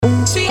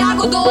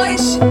Tiago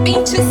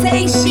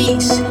 2:26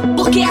 diz: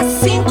 porque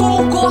assim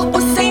como o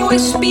corpo sem o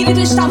espírito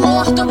está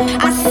morto,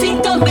 assim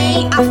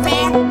também a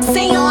fé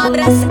sem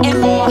obras é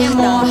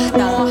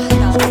morta.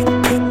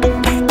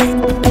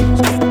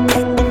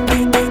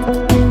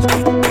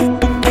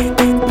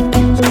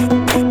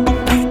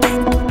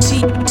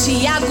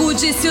 Tiago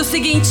disse o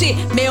seguinte: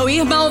 meu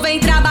irmão, vem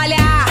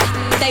trabalhar.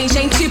 Tem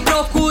gente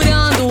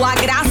procurando a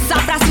graça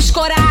pra se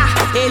escorar.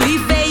 Ele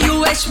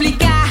veio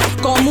explicar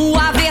como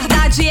a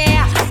verdade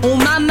é,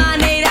 uma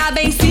maneira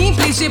bem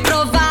simples de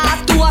provar a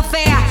tua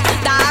fé.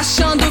 Tá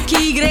achando que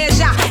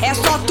igreja é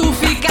só tu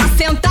ficar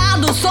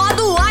sentado, só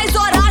duas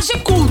horas de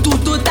culto?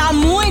 Tu tá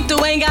muito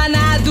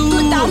enganado.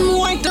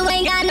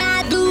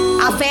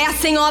 A fé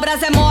sem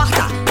obras é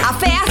morta. A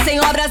fé sem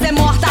obras é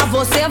morta.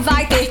 Você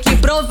vai ter que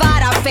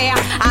provar a fé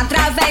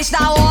através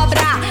da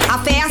obra. A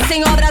fé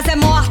sem obras é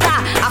morta.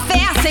 A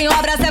fé sem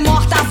obras é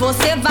morta.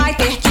 Você vai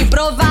ter que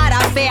provar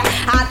a fé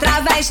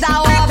através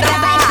da obra.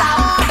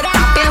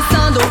 Tá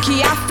pensando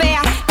que a fé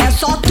é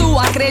só tu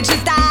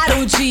acreditar?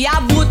 O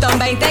diabo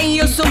também tem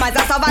isso, mas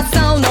a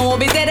salvação não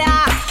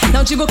obterá.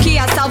 Não digo que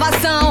a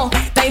salvação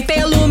vem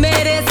pelo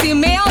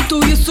merecimento,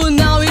 isso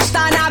não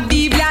está na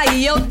Bíblia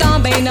e eu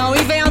também não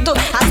invento.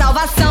 A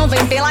salvação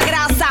vem pela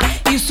graça,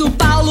 isso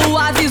Paulo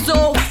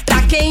avisou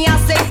pra quem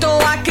aceitou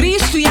a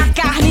Cristo e a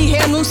carne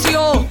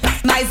renunciou.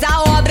 Mas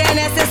a obra é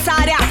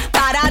necessária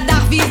para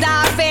dar vida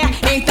à fé,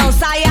 então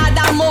saia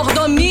da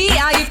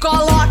mordomia e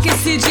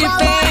coloque-se de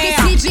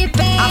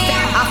pé.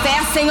 A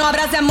fé sem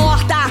obras é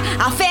morta.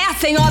 A fé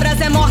sem obras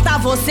é morta.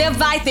 Você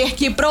vai ter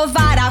que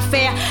provar a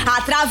fé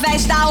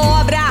através da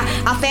obra.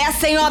 A fé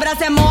sem obras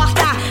é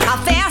morta. A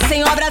fé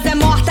sem obras é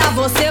morta.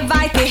 Você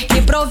vai ter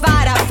que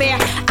provar a fé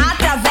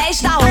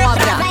através da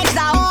obra.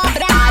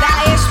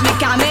 Para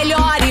explicar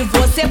melhor e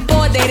você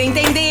poder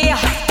entender,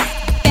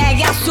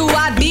 pegue a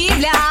sua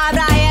Bíblia,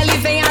 abra ela e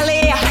venha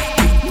ler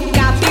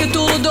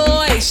capítulo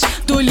 2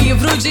 do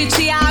livro de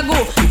Tiago.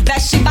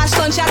 Preste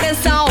bastante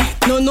atenção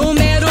no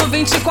número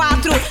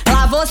 24.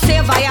 Lá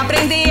você vai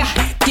aprender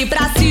que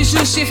pra se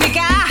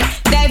justificar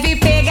deve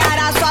pegar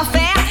a sua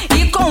fé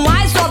e com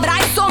as obras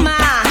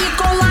somar.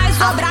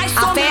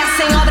 A fé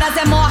sem obras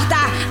é morta.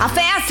 A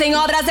fé sem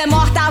obras é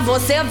morta.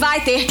 Você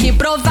vai ter que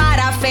provar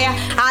a fé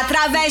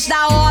através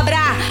da obra.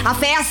 A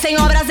fé sem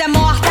obras é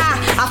morta.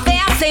 A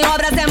fé sem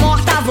obras é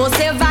morta.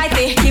 Você vai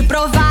ter que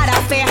provar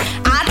a fé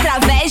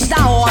através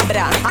da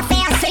obra. A fé